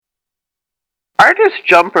Artist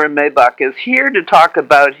Jumper Maybach is here to talk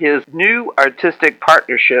about his new artistic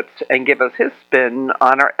partnerships and give us his spin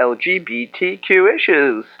on our LGBTQ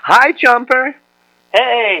issues. Hi, Jumper.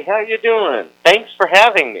 Hey, how you doing? Thanks for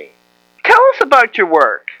having me. Tell us about your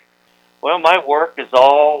work. Well, my work is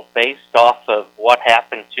all based off of what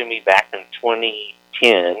happened to me back in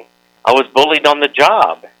 2010. I was bullied on the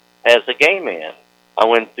job as a gay man. I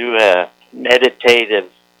went through a meditative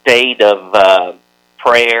state of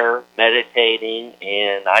prayer, meditating,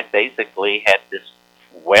 and I basically had this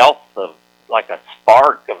wealth of, like a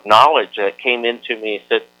spark of knowledge that came into me and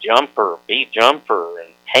said, Jumper, be Jumper, and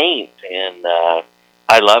paint, and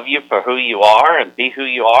I love you for who you are, and be who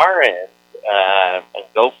you are, and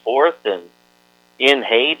go forth and end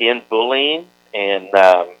hate, end bullying, and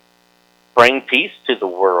bring peace to the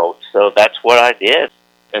world. So that's what I did.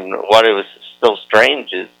 And what it was so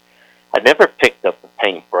strange is I never picked up a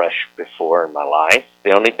paintbrush before in my life.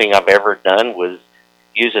 The only thing I've ever done was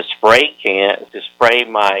use a spray can to spray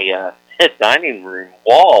my dining room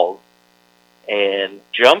walls. And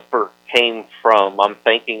Jumper came from, I'm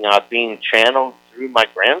thinking, being channeled through my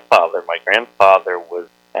grandfather. My grandfather was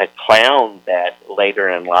a clown that later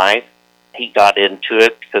in life, he got into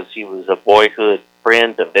it because he was a boyhood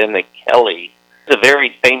friend of Emmett Kelly. He's a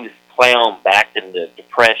very famous clown back in the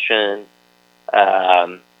Depression,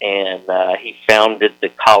 and he founded the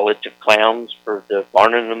College of Clowns for the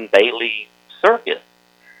Barnum and Bailey Circus.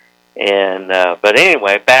 And but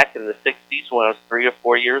anyway, back in the 60s when I was 3 or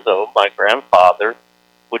 4 years old, my grandfather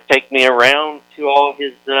would take me around to all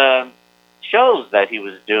his shows that he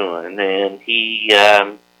was doing, and he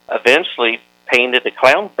eventually painted a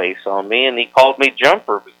clown face on me, and he called me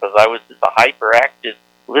Jumper because I was just a hyperactive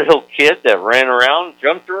little kid that ran around and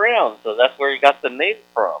jumped around. So that's where he got the name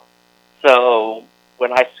from. So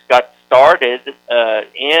when I got started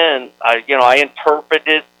I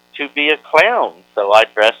interpreted to be a clown. So I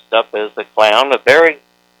dressed up as a clown, a very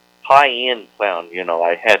high-end clown.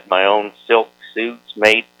 I had my own silk suits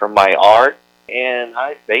made from my art, and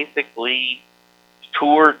I basically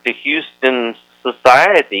toured the Houston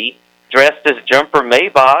society dressed as Jumper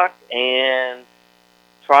Maybach and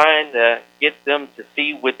trying to get them to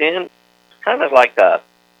see within. It's kind of like a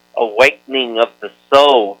awakening of the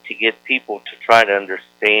soul to get people to try to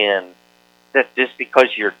understand that just because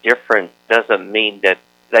you're different doesn't mean that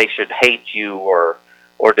they should hate you or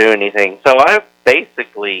do anything. So I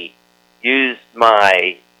basically used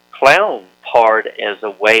my clown part as a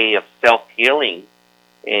way of self-healing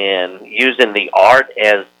and using the art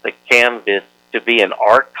as the canvas to be an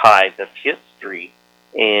archive of history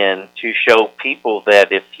and to show people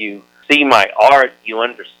that if you see my art, you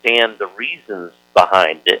understand the reasons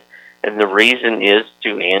behind it. And the reason is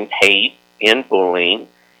to end hate, end bullying.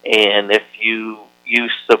 And if you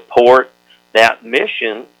support that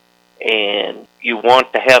mission and you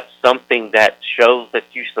want to have something that shows that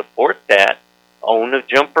you support that, own a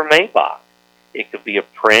Jumper Maybach. It could be a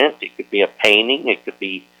print, it could be a painting, it could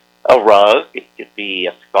be a rug, it could be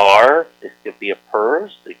a scarf, it could be a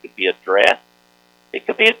purse, it could be a dress, it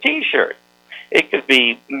could be a t-shirt. It could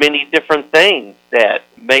be many different things that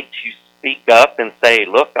makes you speak up and say,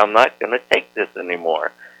 look, I'm not going to take this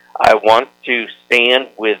anymore. I want to stand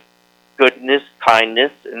with goodness,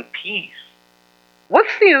 kindness, and peace.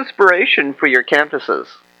 What's the inspiration for your canvases?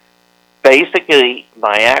 Basically,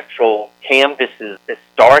 my actual canvases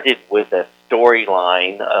started with a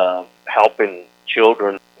storyline of helping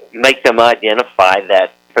children, make them identify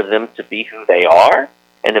that for them to be who they are,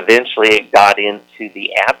 and eventually it got into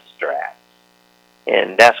the abstract.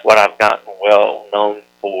 And that's what I've gotten well known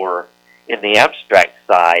for in the abstract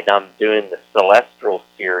side. I'm doing the Celestial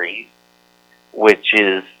series, which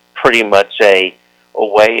is pretty much a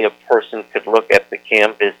way a person could look at the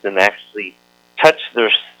canvas and actually touch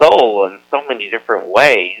their soul in so many different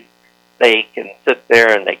ways. They can sit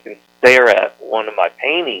there and they can stare at one of my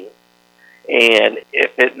paintings, and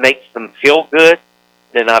if it makes them feel good,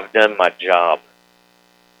 then I've done my job.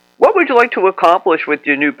 What would you like to accomplish with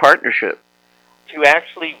your new partnership? To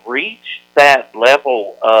actually reach that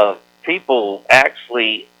level of people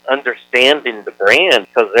actually understanding the brand,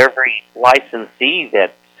 because every licensee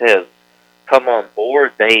that says come on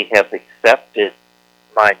board, they have accepted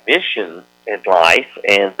my mission in life,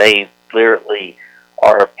 and they literally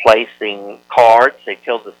are placing cards. They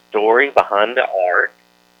tell the story behind the art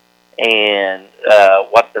and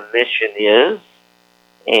what the mission is.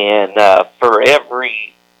 And for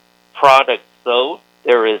every product sold,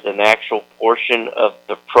 there is an actual portion of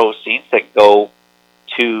the proceeds that go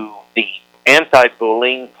to the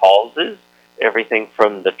anti-bullying causes, everything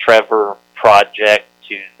from the Trevor Project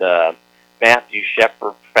to the Matthew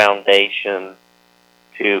Shepard Foundation,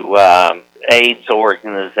 to AIDS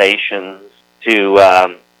organizations,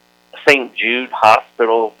 to St. Jude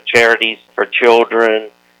Hospital, charities for children.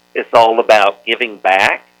 It's all about giving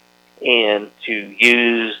back and to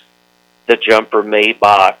use the Jumper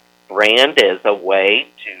Maybach brand as a way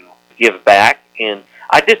to give back. And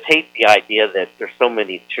I just hate the idea that there's so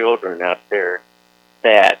many children out there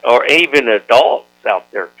that, or even adults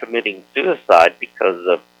out there committing suicide because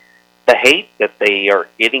of the hate that they are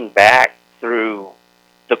getting back through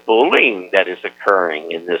the bullying that is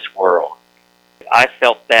occurring in this world. I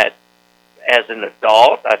felt that as an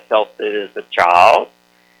adult, I felt it as a child,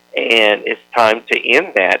 and it's time to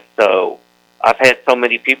end that. So I've had so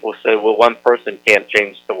many people say, well, one person can't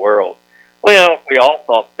change the world. Well, we all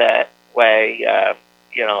thought that way.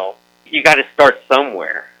 You got to start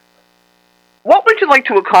somewhere. What would you like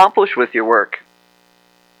to accomplish with your work?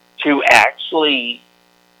 To actually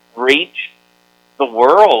reach the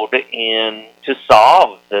world and to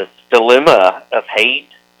solve this dilemma of hate.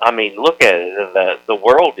 I mean, look at it. The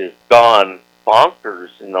world has gone bonkers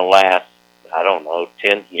in the last,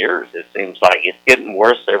 10 years. It seems like it's getting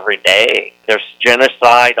worse every day. There's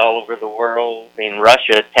genocide all over the world. I mean,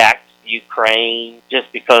 Russia attacked Ukraine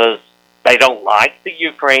just because they don't like the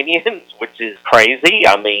Ukrainians, which is crazy.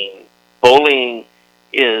 I mean, bullying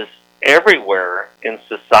is everywhere in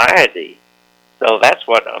society. So that's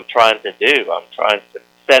what I'm trying to do. I'm trying to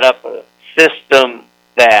set up a system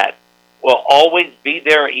that will always be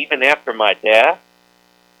there even after my death.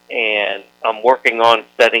 And I'm working on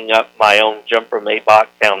setting up my own Jumper Maybach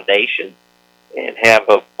Foundation and have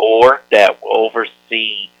a board that will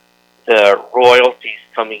oversee the royalties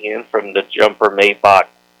coming in from the Jumper Maybach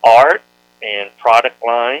art and product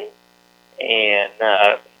line, and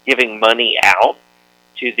giving money out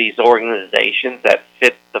to these organizations that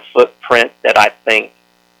fit the footprint that I think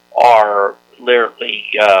are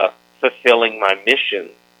literally fulfilling my mission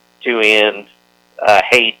to end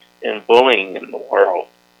hate and bullying in the world.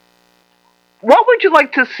 What would you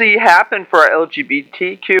like to see happen for our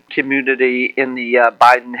LGBTQ community in the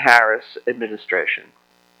Biden-Harris administration?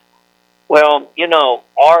 Well,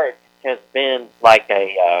 art has been like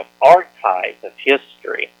a archive of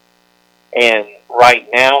history. And right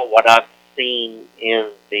now, what I've seen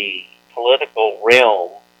in the political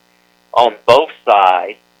realm on both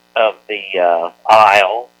sides of the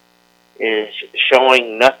aisle is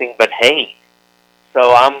showing nothing but hate.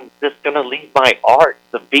 So I'm just going to leave my art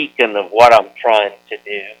the beacon of what I'm trying to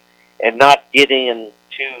do and not get into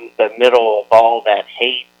the middle of all that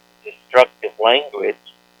hate, destructive language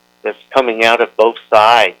that's coming out of both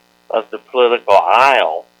sides of the political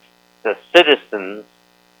aisle. The citizens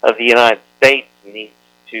of the United States need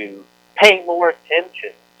to pay more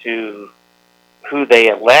attention to who they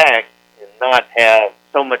elect and not have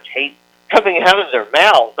so much hate coming out of their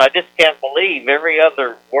mouths. I just can't believe every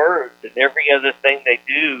other word and every other thing they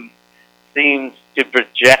do seems to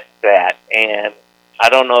project that. And I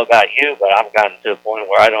don't know about you, but I've gotten to a point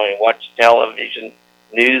where I don't even watch television,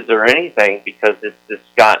 news, or anything because it's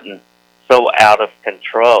just gotten so out of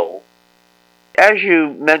control. As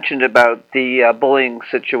you mentioned about the bullying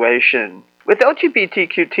situation, with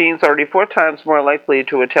LGBTQ teens already 4 times more likely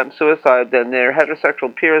to attempt suicide than their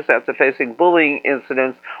heterosexual peers after facing bullying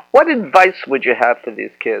incidents, what advice would you have for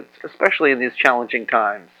these kids, especially in these challenging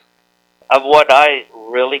times? Of what I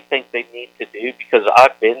really think they need to do, because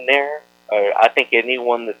I've been there, I think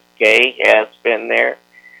anyone that's gay has been there,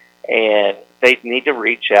 and they need to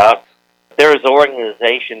reach out. There's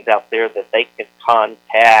organizations out there that they can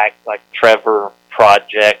contact, like Trevor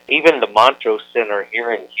Project, even the Montrose Center here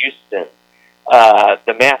in Houston,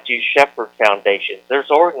 the Matthew Shepard Foundation. There's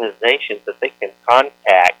organizations that they can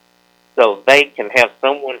contact so they can have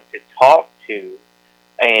someone to talk to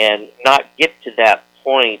and not get to that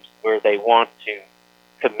point where they want to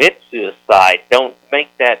commit suicide. Don't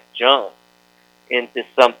make that jump into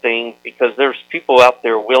something, because there's people out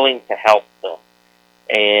there willing to help them.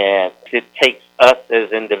 And it takes us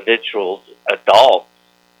as individuals, adults,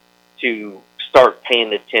 to start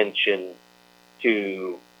paying attention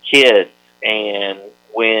to kids. And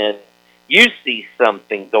when you see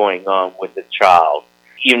something going on with a child,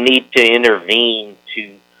 you need to intervene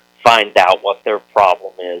to find out what their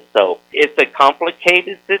problem is. So it's a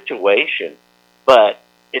complicated situation, but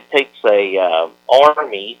it takes a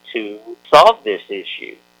army to solve this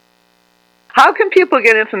issue. How can people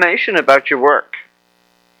get information about your work?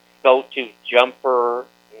 Go to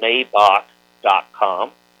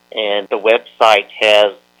jumpermaybach.com, and the website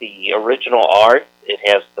has the original art, it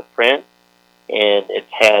has the print, and it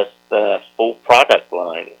has the full product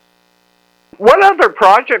line. What other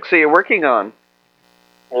projects are you working on?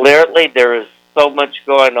 Literally, there is so much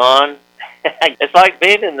going on. It's like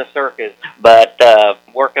being in the circus, but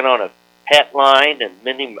working on a pet line and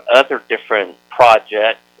many other different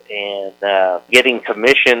projects and getting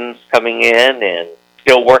commissions coming in and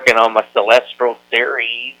still working on my Celestial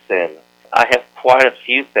series. And I have quite a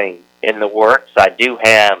few things in the works. I do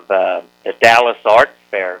have the Dallas Art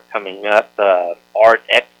Fair coming up, Art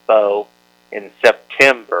Expo in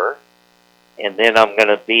September. And then I'm going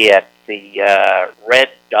to be at the Red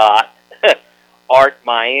Dot Art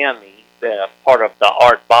Miami, part of the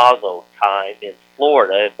Art Basel time in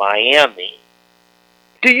Florida, in Miami.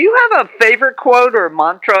 Do you have a favorite quote or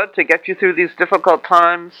mantra to get you through these difficult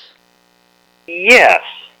times? Yes.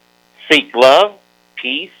 Seek love,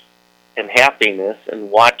 peace, and happiness,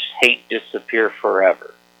 and watch hate disappear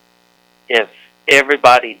forever. If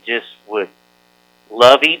everybody just would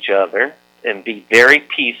love each other and be very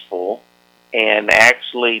peaceful and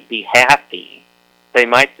actually be happy, they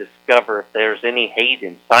might discover if there's any hate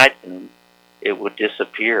inside them, it would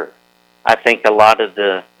disappear. I think a lot of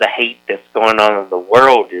the hate that's going on in the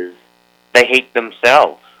world is they hate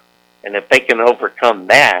themselves. And if they can overcome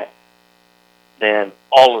that, then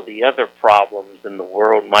all of the other problems in the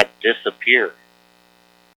world might disappear.